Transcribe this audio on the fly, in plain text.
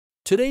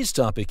Today's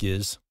topic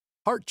is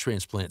heart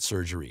transplant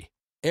surgery.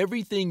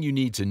 Everything you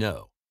need to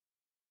know.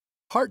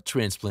 Heart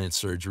transplant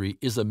surgery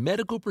is a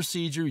medical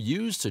procedure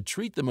used to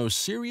treat the most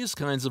serious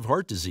kinds of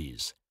heart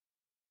disease.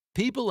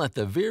 People at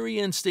the very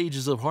end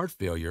stages of heart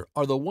failure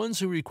are the ones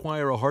who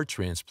require a heart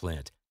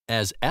transplant,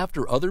 as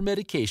after other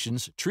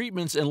medications,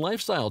 treatments, and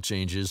lifestyle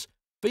changes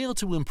fail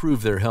to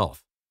improve their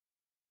health.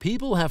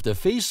 People have to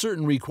face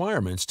certain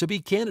requirements to be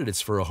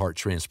candidates for a heart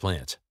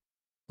transplant.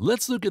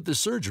 Let's look at the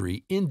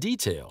surgery in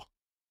detail.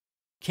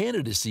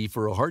 Candidacy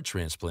for a heart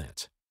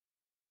transplant.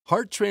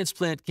 Heart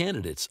transplant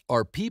candidates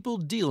are people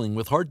dealing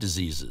with heart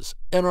diseases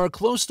and are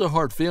close to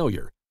heart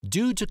failure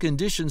due to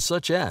conditions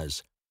such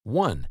as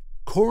 1.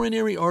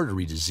 Coronary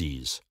artery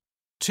disease,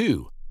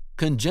 2.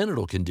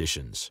 Congenital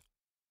conditions,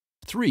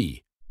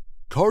 3.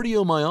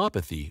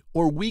 Cardiomyopathy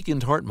or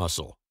weakened heart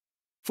muscle,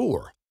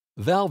 4.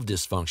 Valve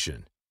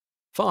dysfunction,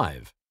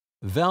 5.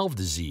 Valve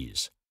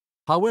disease.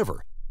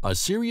 However, a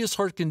serious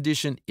heart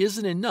condition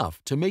isn't enough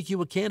to make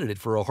you a candidate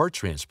for a heart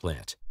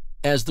transplant,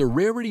 as the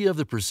rarity of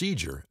the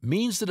procedure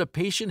means that a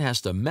patient has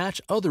to match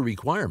other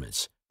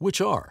requirements, which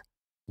are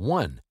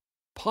 1.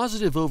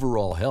 Positive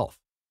overall health.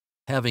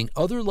 Having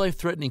other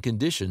life-threatening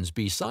conditions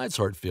besides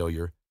heart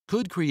failure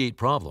could create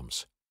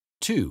problems.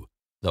 2.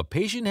 The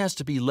patient has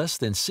to be less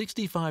than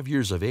 65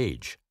 years of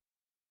age.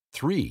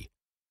 3.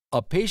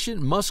 A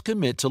patient must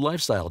commit to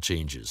lifestyle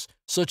changes,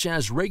 such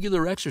as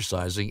regular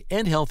exercising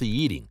and healthy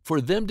eating,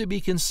 for them to be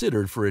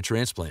considered for a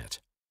transplant.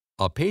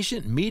 A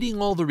patient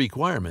meeting all the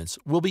requirements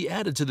will be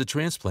added to the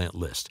transplant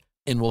list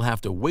and will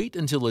have to wait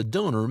until a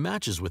donor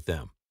matches with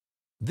them.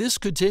 This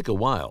could take a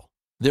while.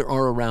 There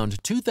are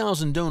around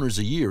 2,000 donors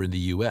a year in the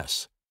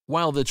U.S.,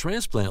 while the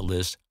transplant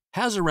list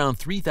has around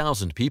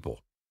 3,000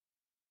 people.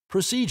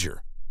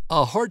 Procedure.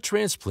 A heart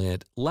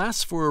transplant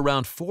lasts for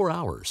around 4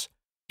 hours.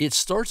 It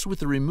starts with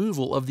the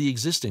removal of the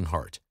existing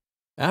heart,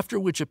 after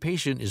which a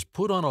patient is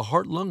put on a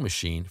heart-lung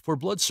machine for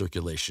blood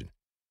circulation.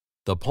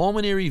 The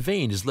pulmonary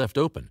vein is left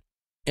open,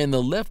 and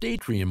the left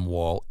atrium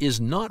wall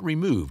is not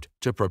removed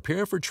to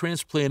prepare for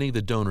transplanting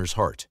the donor's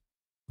heart.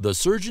 The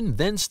surgeon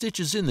then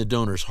stitches in the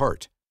donor's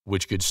heart,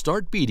 which could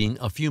start beating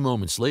a few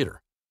moments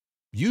later.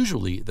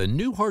 Usually, the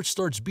new heart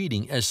starts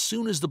beating as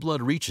soon as the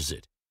blood reaches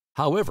it.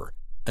 However,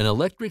 an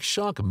electric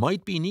shock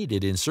might be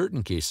needed in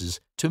certain cases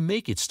to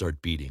make it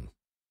start beating.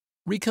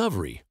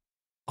 Recovery.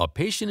 A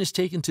patient is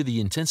taken to the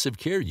intensive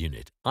care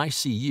unit,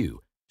 ICU,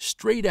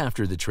 straight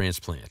after the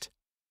transplant.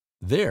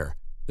 There,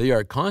 they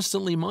are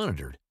constantly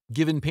monitored,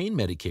 given pain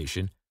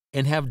medication,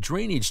 and have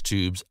drainage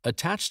tubes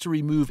attached to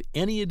remove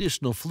any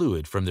additional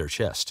fluid from their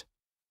chest.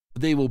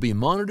 They will be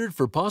monitored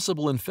for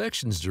possible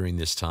infections during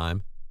this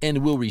time and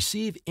will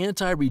receive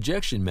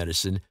anti-rejection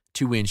medicine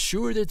to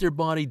ensure that their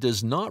body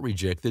does not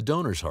reject the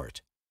donor's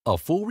heart. A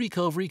full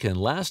recovery can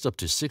last up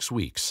to 6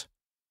 weeks.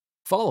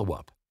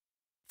 Follow-up.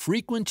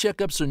 Frequent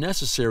checkups are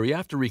necessary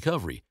after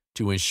recovery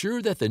to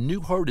ensure that the new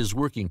heart is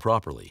working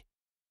properly.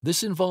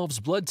 This involves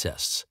blood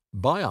tests,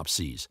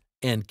 biopsies,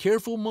 and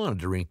careful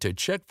monitoring to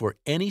check for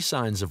any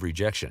signs of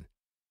rejection.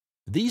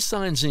 These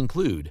signs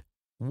include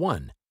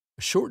 1.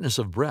 Shortness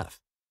of breath,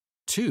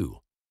 2.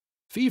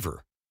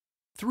 Fever,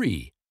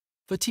 3.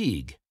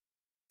 Fatigue,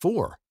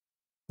 4.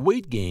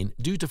 Weight gain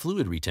due to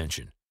fluid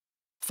retention,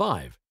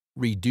 5.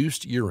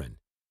 Reduced urine.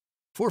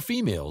 For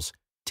females,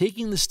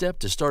 taking the step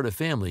to start a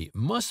family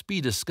must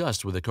be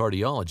discussed with a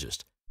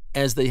cardiologist,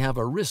 as they have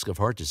a risk of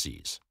heart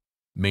disease.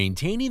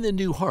 Maintaining the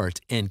new heart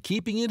and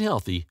keeping it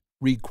healthy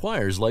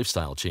requires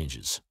lifestyle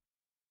changes.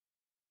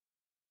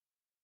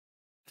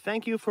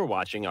 Thank you for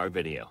watching our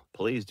video.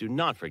 Please do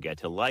not forget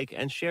to like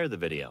and share the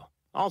video.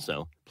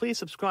 Also, please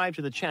subscribe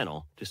to the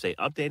channel to stay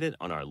updated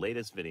on our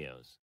latest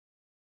videos.